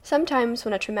Sometimes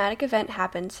when a traumatic event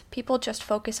happens, people just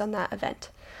focus on that event.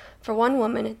 For one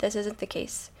woman, this isn't the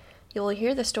case. You will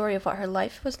hear the story of what her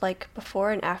life was like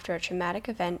before and after a traumatic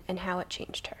event and how it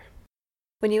changed her.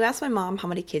 When you ask my mom how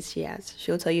many kids she has,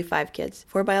 she will tell you 5 kids,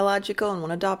 4 biological and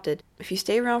 1 adopted. If you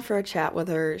stay around for a chat with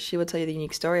her, she will tell you the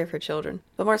unique story of her children,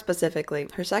 but more specifically,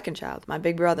 her second child, my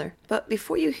big brother. But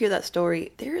before you hear that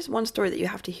story, there is one story that you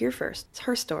have to hear first. It's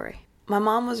her story. My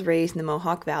mom was raised in the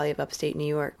Mohawk Valley of upstate New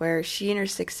York, where she and her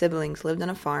 6 siblings lived on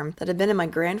a farm that had been in my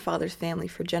grandfather's family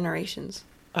for generations.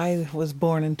 I was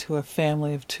born into a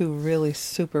family of 2 really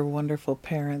super wonderful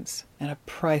parents and a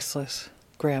priceless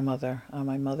grandmother on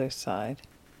my mother's side.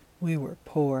 We were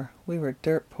poor. We were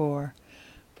dirt poor,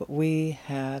 but we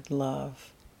had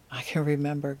love. I can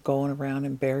remember going around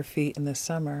in bare feet in the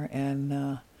summer,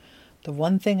 and the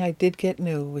one thing I did get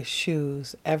new was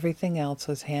shoes. Everything else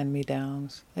was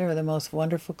hand-me-downs. They were the most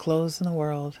wonderful clothes in the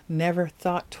world. Never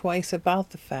thought twice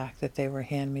about the fact that they were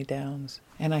hand-me-downs.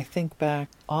 And I think back,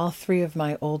 all 3 of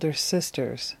my older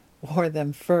sisters wore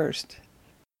them first.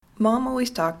 Mom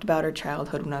always talked about her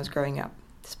childhood when I was growing up.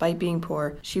 Despite being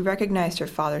poor, she recognized her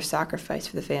father's sacrifice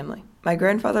for the family. My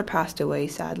grandfather passed away,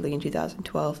 sadly, in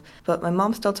 2012, but my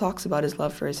mom still talks about his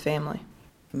love for his family.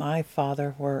 My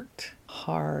father worked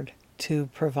hard to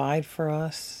provide for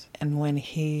us, and when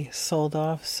he sold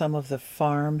off some of the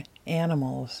farm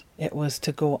animals, it was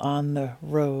to go on the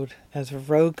road as a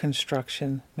road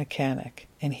construction mechanic.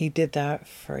 And he did that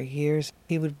for years.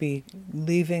 He would be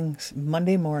leaving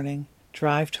Monday morning,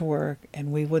 drive to work,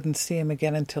 and we wouldn't see him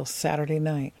again until Saturday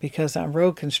night, because on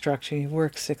road construction you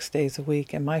work 6 days a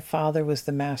week, and my father was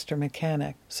the master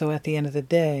mechanic. So at the end of the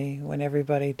day, when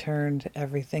everybody turned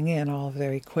everything in, all of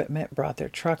their equipment, brought their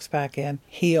trucks back in,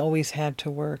 he always had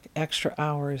to work extra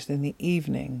hours in the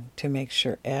evening to make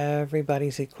sure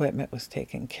everybody's equipment was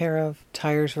taken care of,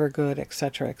 tires were good,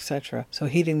 etc., etc. So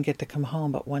he didn't get to come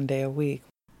home but 1 day a week.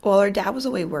 While her dad was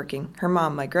away working, her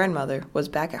mom, my grandmother, was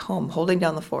back at home holding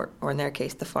down the fort, or in their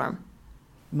case, the farm.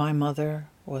 My mother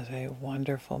was a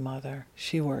wonderful mother.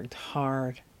 She worked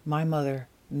hard. My mother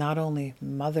not only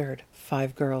mothered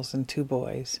 5 girls and 2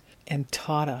 boys and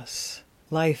taught us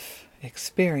life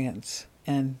experience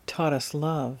and taught us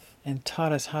love and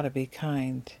taught us how to be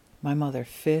kind. My mother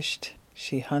fished,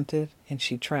 she hunted, and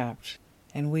she trapped.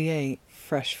 And we ate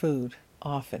fresh food.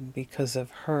 Often because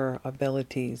of her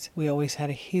abilities. We always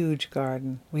had a huge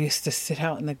garden. We used to sit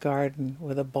out in the garden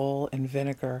with a bowl and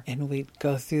vinegar, and we'd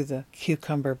go through the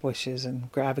cucumber bushes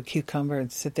and grab a cucumber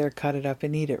and sit there, cut it up,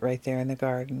 and eat it right there in the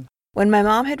garden. When my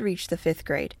mom had reached the 5th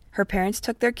grade, her parents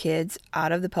took their kids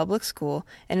out of the public school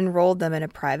and enrolled them in a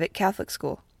private Catholic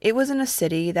school. It was in a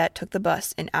city that took the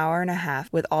bus an hour and a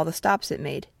half with all the stops it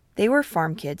made. They were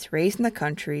farm kids raised in the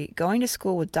country, going to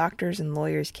school with doctors and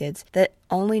lawyers' kids that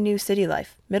only knew city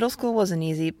life. Middle school wasn't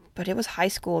easy, but it was high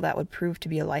school that would prove to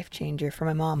be a life changer for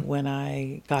my mom. When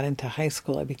I got into high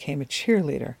school, I became a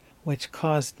cheerleader, which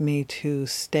caused me to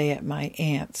stay at my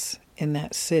aunt's in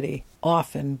that city,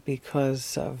 often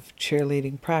because of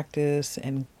cheerleading practice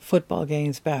and football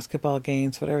games, basketball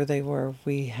games, whatever they were.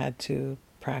 We had to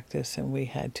practice and we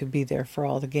had to be there for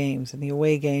all the games. In the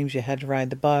away games, you had to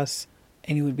ride the bus.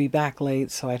 And you would be back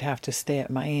late, so I'd have to stay at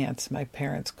my aunt's. My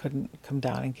parents couldn't come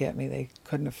down and get me. They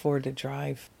couldn't afford to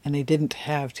drive. And they didn't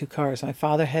have 2 cars. My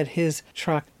father had his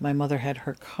truck. My mother had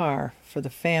her car for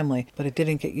the family, but it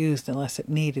didn't get used unless it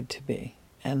needed to be.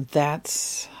 And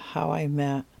that's how I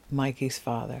met Mikey's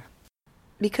father.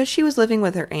 Because she was living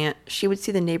with her aunt, she would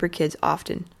see the neighbor kids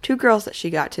often. 2 girls that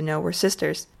she got to know were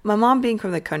sisters. My mom being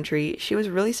from the country, she was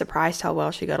really surprised how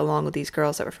well she got along with these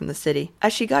girls that were from the city.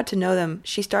 As she got to know them,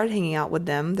 she started hanging out with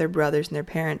them, their brothers, and their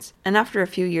parents. And after a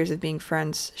few years of being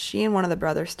friends, she and one of the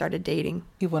brothers started dating.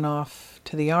 He went off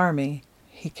to the army.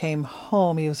 He came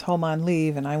home. He was home on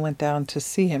leave, and I went down to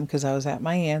see him because I was at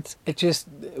my aunt's. It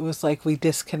was like we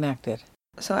disconnected.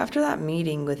 So after that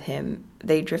meeting with him,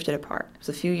 they drifted apart. It was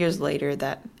a few years later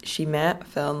that she met,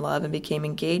 fell in love, and became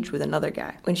engaged with another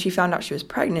guy. When she found out she was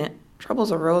pregnant,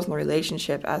 troubles arose in the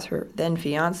relationship as her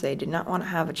then-fiancé did not want to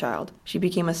have a child. She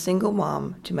became a single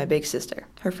mom to my big sister,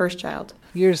 her first child.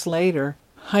 Years later,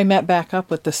 I met back up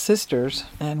with the sisters,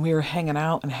 and we were hanging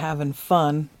out and having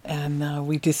fun, and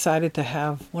we decided to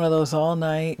have one of those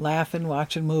all-night laughing,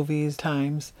 watching movies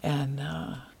times, and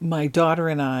my daughter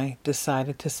and I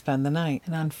decided to spend the night.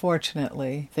 And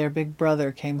unfortunately, their big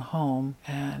brother came home,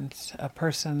 and a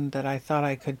person that I thought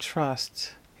I could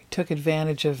trust took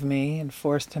advantage of me and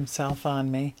forced himself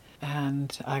on me.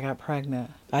 and I got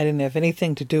pregnant. I didn't have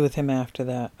anything to do with him after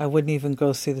that. I wouldn't even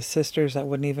go see the sisters. I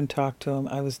wouldn't even talk to him.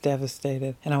 I was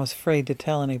devastated, and I was afraid to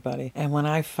tell anybody. And when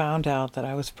I found out that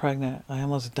I was pregnant, I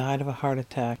almost died of a heart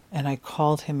attack. And I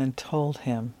called him and told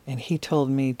him, and he told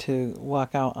me to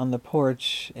walk out on the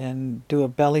porch and do a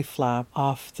belly flop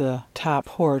off the top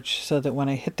porch so that when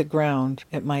I hit the ground,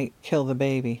 it might kill the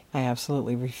baby. I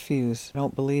absolutely refused. I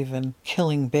don't believe in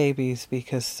killing babies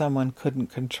because someone couldn't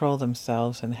control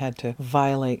themselves and had to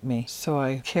violate me. So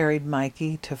I carried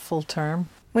Mikey to full term.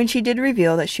 When she did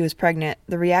reveal that she was pregnant,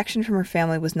 the reaction from her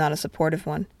family was not a supportive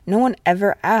one. No one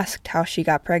ever asked how she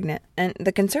got pregnant, and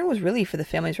the concern was really for the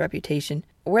family's reputation.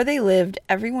 Where they lived,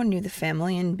 everyone knew the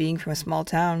family, and being from a small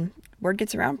town, word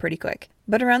gets around pretty quick.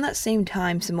 But around that same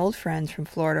time, some old friends from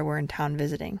Florida were in town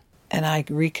visiting. And I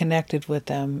reconnected with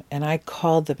them, and I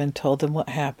called them and told them what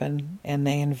happened, and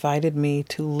they invited me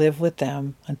to live with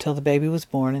them until the baby was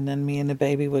born, and then me and the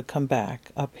baby would come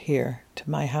back up here to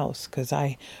my house because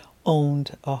I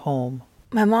owned a home.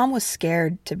 My mom was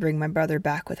scared to bring my brother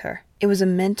back with her. It was a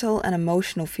mental and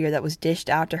emotional fear that was dished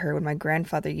out to her when my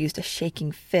grandfather used a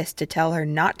shaking fist to tell her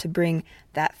not to bring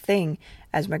that thing,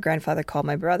 as my grandfather called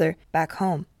my brother, back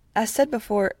home. As said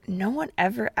before, no one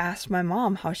ever asked my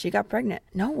mom how she got pregnant.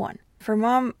 No one. For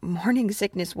Mom, morning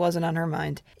sickness wasn't on her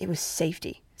mind. It was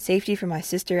safety. Safety for my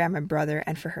sister and my brother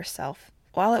and for herself.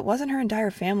 While it wasn't her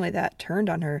entire family that turned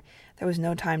on her, there was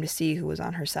no time to see who was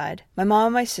on her side. My mom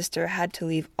and my sister had to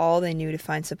leave all they knew to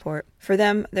find support. For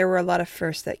them, there were a lot of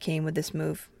firsts that came with this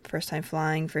move. First time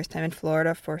flying, first time in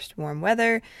Florida, first warm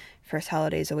weather, first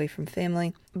holidays away from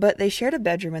family. But they shared a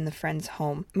bedroom in the friend's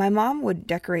home. My mom would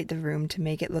decorate the room to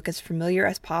make it look as familiar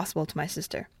as possible to my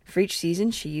sister. For each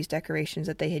season, she used decorations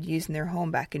that they had used in their home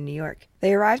back in New York.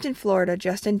 They arrived in Florida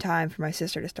just in time for my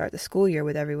sister to start the school year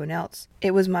with everyone else.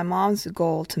 It was my mom's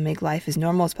goal to make life as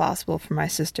normal as possible for my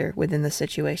sister within the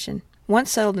situation.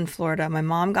 Once settled in Florida, my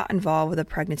mom got involved with a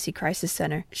pregnancy crisis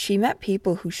center. She met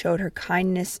people who showed her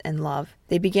kindness and love.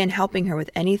 They began helping her with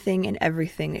anything and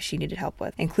everything that she needed help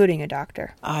with, including a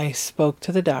doctor. I spoke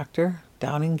to the doctor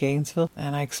down in Gainesville,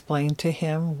 and I explained to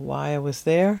him why I was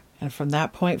there. And from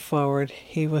that point forward,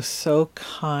 he was so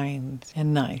kind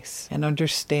and nice and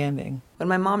understanding. When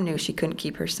my mom knew she couldn't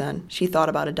keep her son, she thought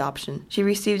about adoption. She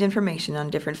received information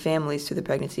on different families through the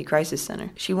Pregnancy Crisis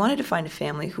Center. She wanted to find a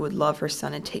family who would love her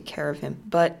son and take care of him.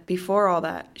 But before all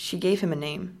that, she gave him a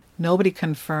name. Nobody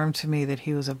confirmed to me that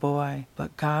he was a boy,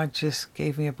 but God just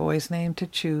gave me a boy's name to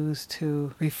choose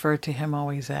to refer to him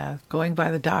always as. Going by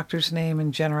the doctor's name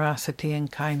and generosity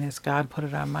and kindness, God put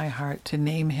it on my heart to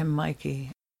name him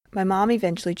Mikey. My mom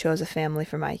eventually chose a family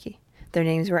for Mikey. Their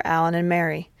names were Alan and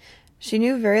Mary. She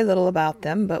knew very little about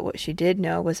them, but what she did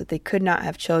know was that they could not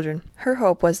have children. Her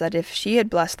hope was that if she had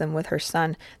blessed them with her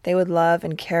son, they would love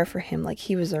and care for him like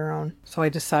he was their own. So I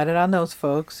decided on those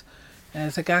folks.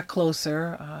 As it got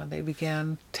closer, they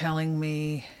began telling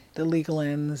me the legal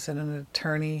ends, and an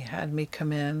attorney had me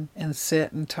come in and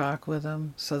sit and talk with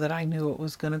them so that I knew what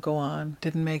was going to go on.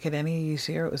 Didn't make it any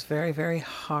easier. It was very, very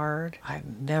hard.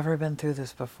 I'd never been through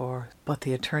this before, but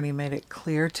the attorney made it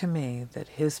clear to me that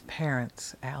his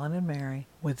parents, Alan and Mary,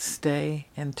 would stay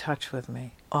in touch with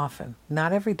me often.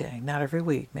 Not every day, not every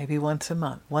week, maybe once a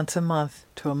month. Once a month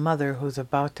to a mother who's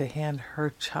about to hand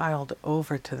her child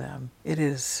over to them. It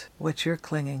is what you're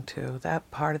clinging to, that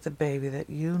part of the baby that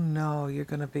you know you're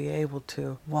going to be able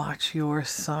to watch your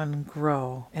son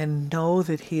grow and know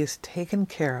that he is taken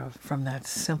care of from that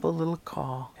simple little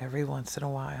call every once in a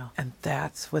while. And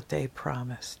that's what they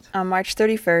promised. On March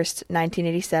 31st,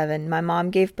 1987, my mom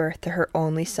gave birth to her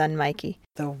only son, Mikey.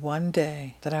 The one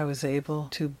day that I was able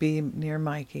to be near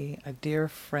Mikey, a dear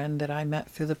friend that I met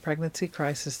through the Pregnancy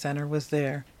Crisis Center was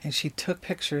there, and she took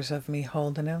pictures of me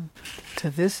holding him. To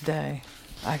this day,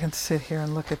 I can sit here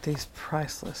and look at these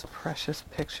priceless, precious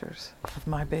pictures of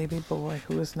my baby boy,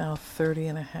 who is now 30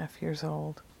 and a half years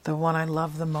old. The one I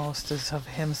love the most is of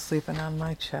him sleeping on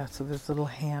my chest with his little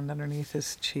hand underneath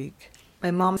his cheek.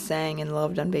 My mom sang and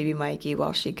loved on baby Mikey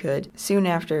while she could. Soon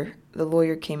after, the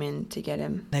lawyer came in to get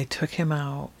him. They took him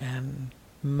out, and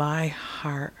my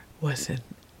heart was in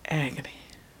agony.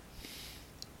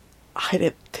 I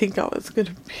didn't think I was going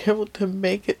to be able to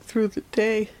make it through the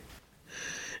day.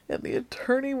 And the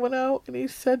attorney went out and he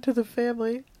said to the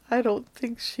family, "I don't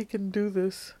think she can do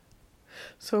this."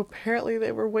 So apparently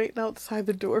they were waiting outside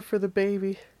the door for the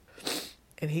baby.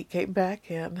 And he came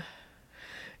back in.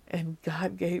 And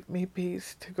God gave me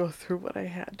peace to go through what I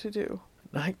had to do.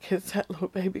 And I kissed that little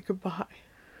baby goodbye.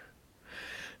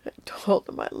 I told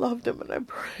him I loved him and I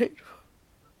prayed for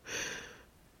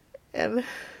him. And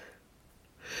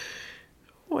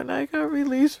when I got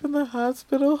released from the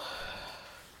hospital,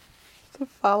 The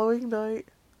following night,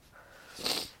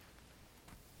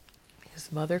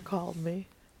 his mother called me,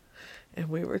 and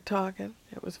we were talking.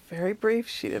 It was very brief.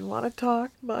 She didn't want to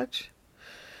talk much.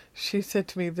 She said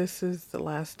to me, "This is the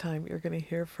last time you're going to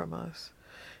hear from us."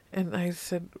 And I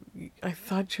said, "I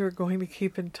thought you were going to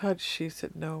keep in touch." She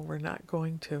said, "No, we're not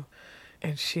going to."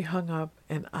 And she hung up,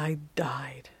 and I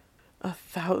died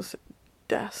 1,000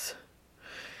 deaths.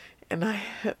 And I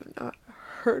have not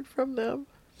heard from them,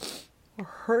 or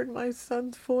heard my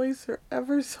son's voice, or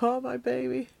ever saw my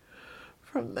baby.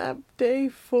 From that day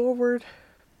forward,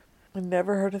 I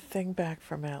never heard a thing back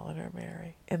from Alan or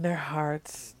Mary. In their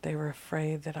hearts, they were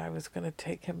afraid that I was going to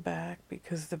take him back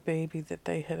because the baby that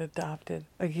they had adopted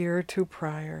a year or two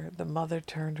prior, the mother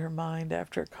turned her mind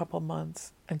after a couple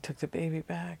months and took the baby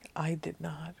back. I did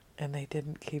not, and they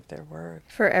didn't keep their word.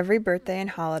 For every birthday and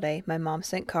holiday, my mom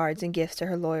sent cards and gifts to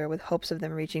her lawyer with hopes of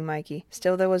them reaching Mikey.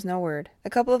 Still, there was no word. A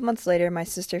couple of months later, my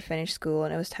sister finished school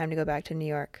and it was time to go back to New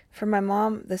York. For my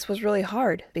mom, this was really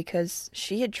hard because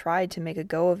she had tried to make a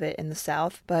go of it in the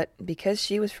South, but because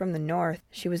she was from the North,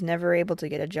 she was never able to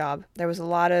get a job. There was a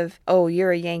lot of, "Oh,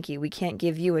 you're a Yankee, we can't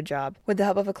give you a job." With the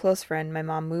help of a close friend, my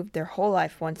mom moved their whole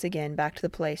life once again back to the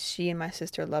place she and my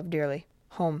sister loved dearly,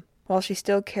 home. While she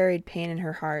still carried pain in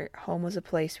her heart, home was a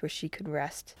place where she could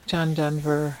rest. John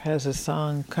Denver has a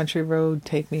song, "Country Road,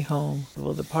 Take Me Home."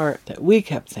 Well, the part that we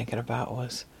kept thinking about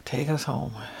was, take us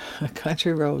home.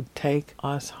 Country road, take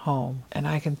us home. And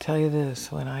I can tell you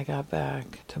this, when I got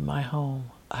back to my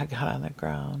home, I got on the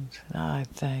ground and I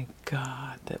thank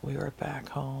God that we were back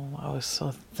home. I was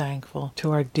so thankful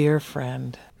to our dear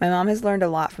friend. My mom has learned a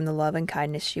lot from the love and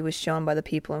kindness she was shown by the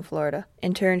people in Florida.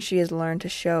 In turn, she has learned to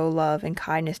show love and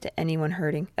kindness to anyone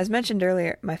hurting. As mentioned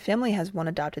earlier, my family has one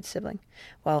adopted sibling.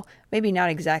 Well, maybe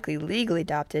not exactly legally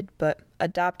adopted, but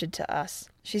adopted to us.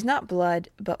 She's not blood,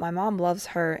 but my mom loves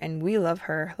her and we love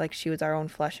her like she was our own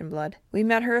flesh and blood. We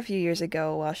met her a few years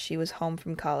ago while she was home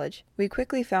from college. We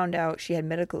quickly found out she had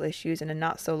medical issues and a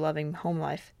not-so-loving home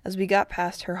life. As we got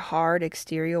past her hard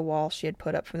exterior wall she had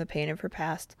put up from the pain of her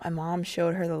past, my mom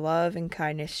showed her the love and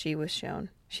kindness she was shown.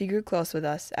 She grew close with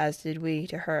us, as did we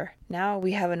to her. Now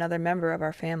we have another member of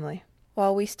our family.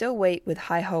 While we still wait with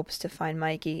high hopes to find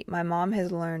Mikey, my mom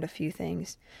has learned a few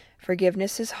things.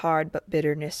 Forgiveness is hard, but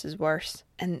bitterness is worse.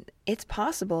 And it's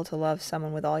possible to love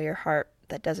someone with all your heart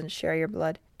that doesn't share your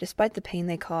blood. Despite the pain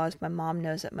they cause, my mom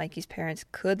knows that Mikey's parents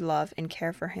could love and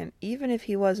care for him, even if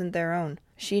he wasn't their own.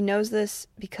 She knows this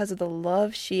because of the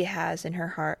love she has in her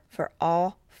heart for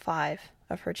all 5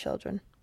 of her children.